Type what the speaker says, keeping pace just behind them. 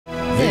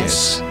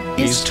This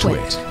is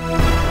TWiT.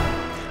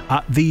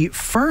 The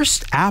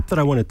first app that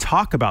I want to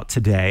talk about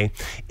today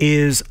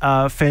is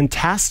a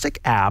fantastic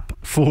app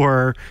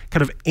for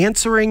kind of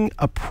answering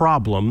a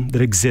problem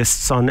that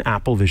exists on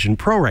Apple Vision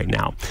Pro right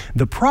now.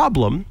 The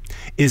problem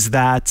is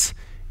that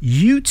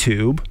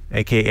YouTube,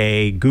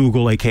 aka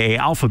Google, aka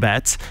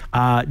Alphabet,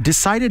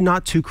 decided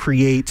not to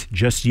create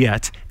just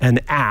yet an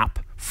app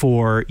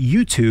for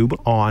YouTube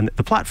on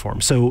the platform.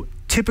 So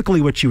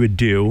typically what you would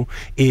do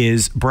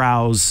is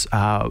browse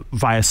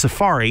via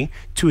Safari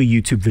to a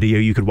YouTube video.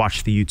 You could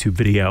watch the YouTube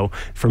video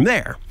from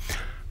there.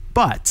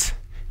 But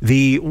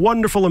the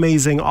wonderful,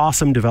 amazing,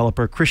 awesome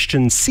developer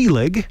Christian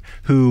Selig,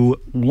 who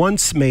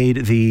once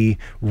made the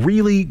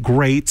really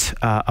great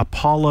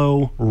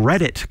Apollo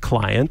Reddit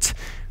client,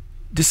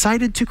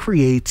 decided to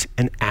create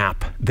an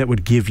app that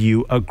would give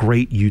you a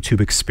great YouTube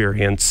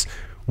experience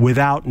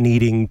without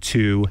needing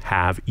to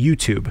have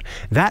YouTube.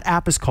 That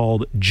app is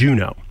called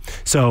Juno.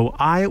 So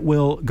I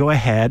will go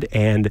ahead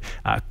and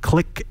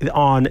click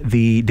on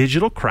the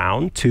digital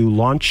crown to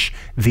launch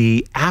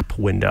the app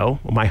window,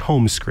 my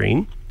home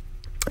screen.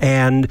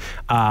 And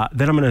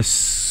then I'm going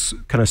to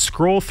kind of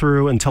scroll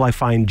through until I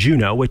find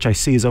Juno, which I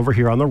see is over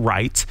here on the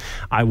right.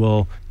 I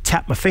will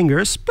tap my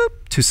fingers boop,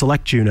 to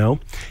select Juno,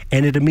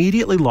 and it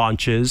immediately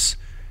launches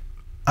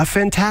a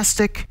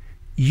fantastic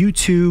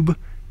YouTube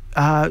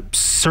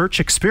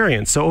search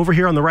experience. So over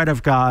here on the right,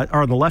 I've got,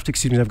 or on the left,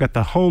 excuse me, I've got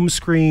the home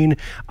screen.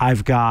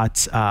 I've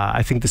got,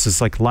 I think this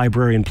is like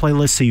library and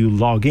playlist. So you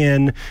log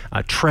in,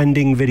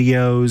 trending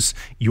videos,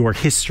 your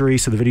history,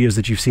 so the videos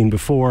that you've seen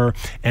before,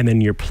 and then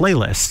your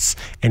playlists.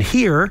 And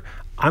here,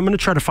 I'm going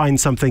to try to find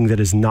something that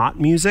is not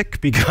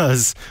music,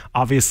 because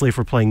obviously if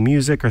we're playing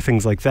music or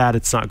things like that,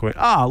 it's not going,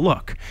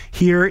 look,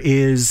 here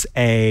is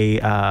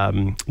a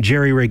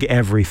Jerry Rig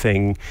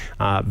Everything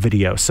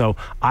video. So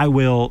I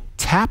will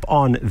tap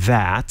on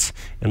that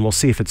and we'll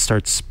see if it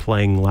starts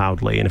playing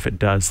loudly. And if it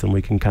does, then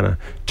we can kind of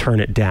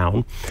turn it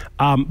down.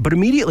 But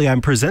immediately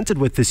I'm presented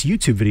with this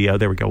YouTube video.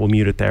 There we go. We'll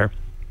mute it there.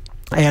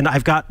 And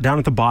I've got down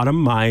at the bottom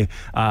my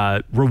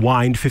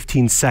rewind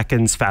 15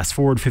 seconds, fast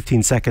forward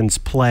 15 seconds,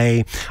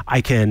 play.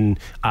 I can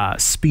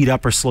speed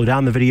up or slow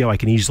down the video. I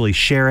can easily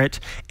share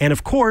it. And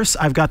of course,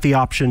 I've got the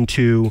option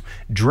to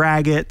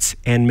drag it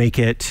and make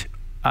it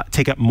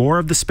take up more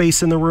of the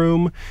space in the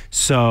room.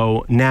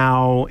 So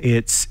now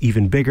it's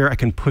even bigger. I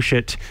can push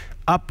it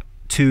up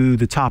to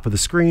the top of the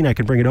screen. I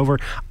can bring it over.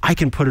 I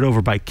can put it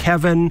over by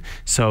Kevin.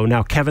 So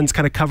now Kevin's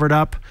kind of covered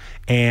up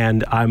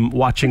and I'm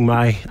watching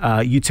my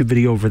YouTube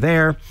video over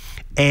there.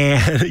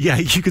 And yeah,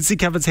 you can see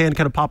Kevin's hand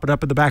kind of popping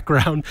up in the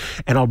background,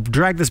 and I'll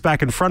drag this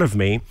back in front of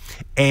me.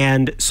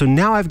 And so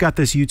now I've got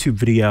this YouTube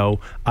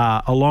video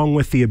along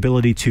with the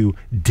ability to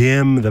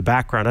dim the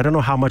background. I don't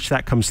know how much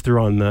that comes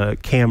through on the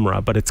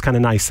camera, but it's kind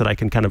of nice that I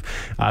can kind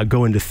of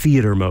go into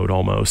theater mode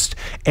almost.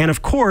 And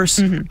of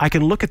course, I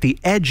can look at the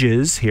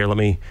edges here. Let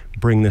me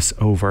bring this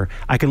over.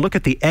 I can look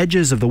at the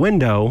edges of the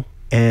window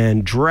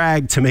and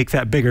drag to make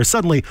that bigger.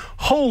 Suddenly,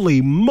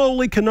 holy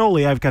moly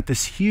cannoli, I've got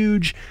this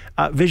huge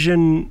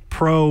Vision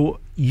Pro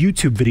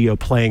YouTube video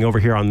playing over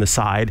here on the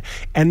side.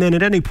 And then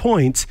at any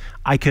point,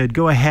 I could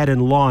go ahead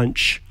and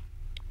launch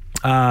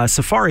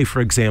Safari,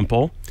 for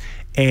example,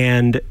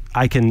 and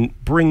I can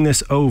bring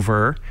this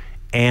over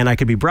and I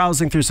could be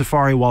browsing through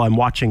Safari while I'm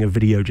watching a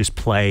video just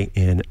play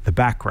in the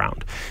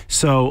background.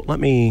 So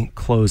let me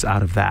close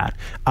out of that.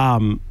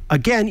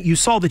 Again, you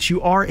saw that you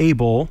are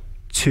able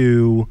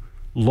to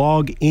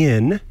log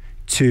in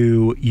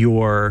to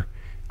your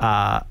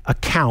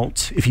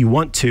account if you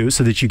want to,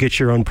 so that you get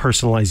your own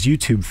personalized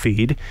YouTube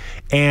feed.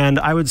 And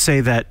I would say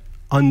that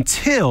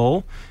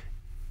until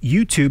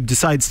YouTube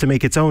decides to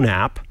make its own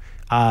app,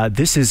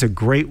 this is a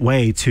great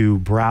way to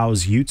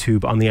browse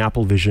YouTube on the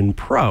Apple Vision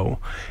Pro.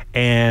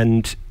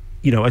 And,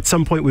 you know, at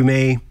some point we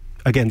may,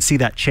 again, see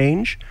that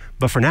change.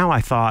 But for now, I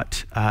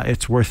thought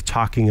it's worth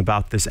talking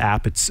about this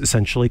app. It's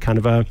essentially kind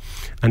of a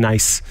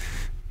nice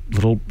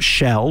little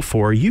shell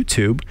for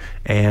YouTube,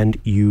 and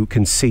you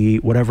can see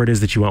whatever it is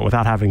that you want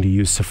without having to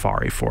use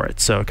Safari for it.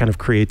 So it kind of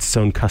creates its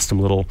own custom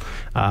little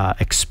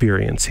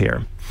experience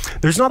here.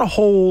 There's not a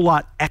whole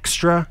lot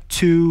extra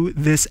to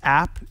this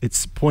app.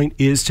 Its point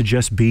is to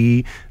just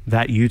be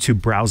that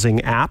YouTube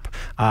browsing app,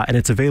 and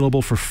it's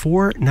available for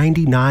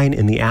 $4.99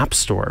 in the App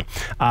Store.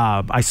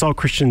 I saw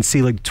Christian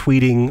Selig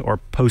tweeting or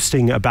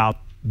posting about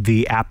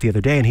the app the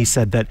other day, and he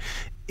said that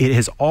it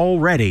has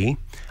already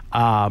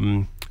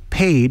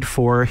paid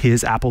for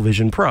his Apple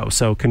Vision Pro.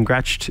 So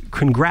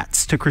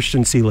congrats to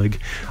Christian Selig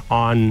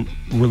on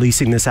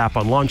releasing this app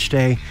on launch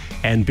day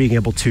and being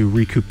able to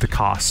recoup the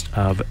cost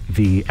of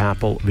the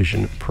Apple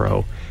Vision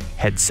Pro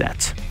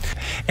headset.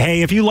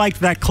 Hey, if you liked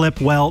that clip,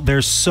 well,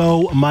 there's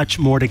so much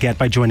more to get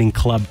by joining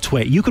Club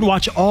TWiT. You can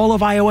watch all of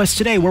iOS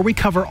Today, where we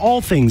cover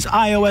all things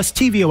iOS,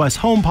 tvOS,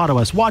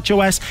 HomePodOS,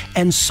 watchOS,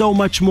 and so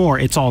much more.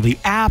 It's all the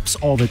apps,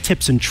 all the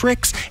tips and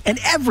tricks, and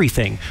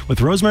everything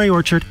with Rosemary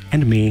Orchard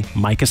and me,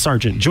 Mikah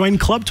Sargent. Join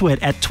Club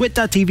TWiT at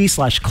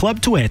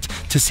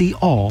twit.tv/clubtwit to see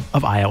all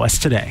of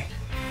iOS Today.